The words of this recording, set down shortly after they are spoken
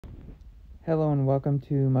Hello and welcome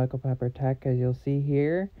to Michael Pepper Tech. As you'll see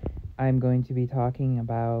here, I'm going to be talking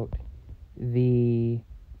about the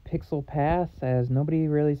Pixel Pass, as nobody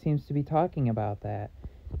really seems to be talking about that.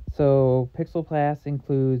 So, Pixel Pass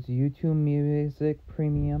includes YouTube Music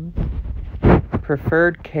Premium,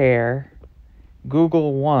 Preferred Care,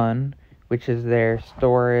 Google One, which is their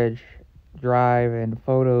storage, drive, and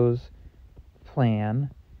photos plan,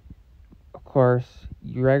 of course,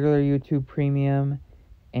 regular YouTube Premium,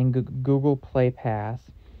 and Google Play Pass.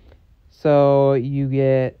 So you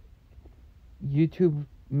get YouTube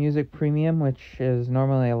Music Premium, which is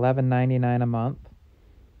normally $11.99 a month,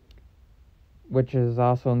 which is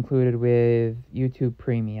also included with YouTube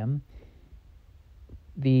Premium.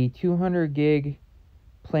 The 200 gig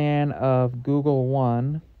plan of Google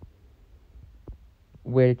One,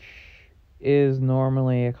 which is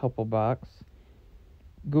normally a couple bucks.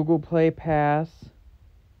 Google Play Pass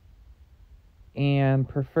and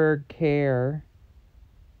Preferred Care.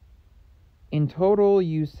 In total,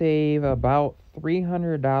 you save about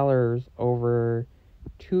 $300 over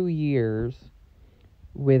 2 years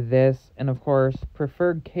with this. And of course,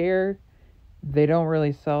 Preferred Care, they don't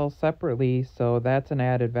really sell separately, so that's an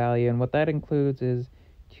added value. And what that includes is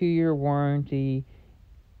 2-year warranty,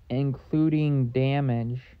 including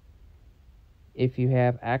damage if you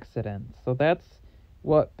have accidents. So that's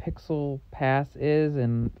what Pixel Pass is.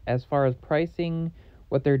 And as far as pricing,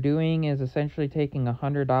 what they're doing is essentially taking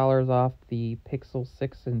 $100 off the Pixel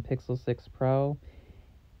 6 and Pixel 6 Pro,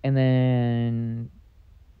 and then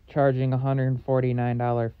charging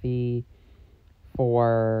 $149 fee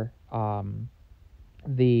for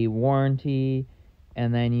the warranty,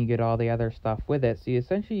 and then you get all the other stuff with it. So you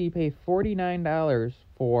pay $49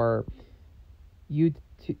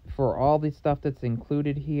 for all the stuff that's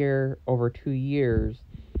included here over 2 years,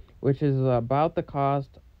 which is about the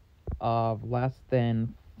cost of less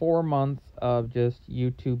than 4 months of just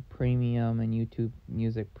YouTube Premium and YouTube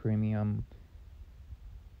Music Premium.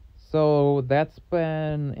 So that's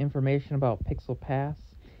been information about Pixel Pass.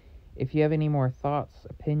 If you have any more thoughts,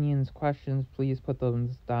 opinions, questions, please put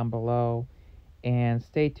them down below. And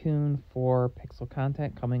stay tuned for Pixel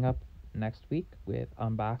content coming up next week with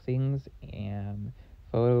unboxings and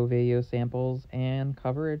photo, video samples, and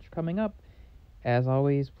coverage coming up. As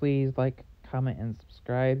always, please like, comment, and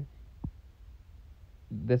subscribe.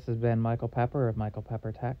 This has been Michael Pepper of Michael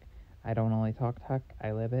Pepper Tech. I don't only talk tech,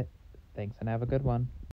 I live it. Thanks and have a good one.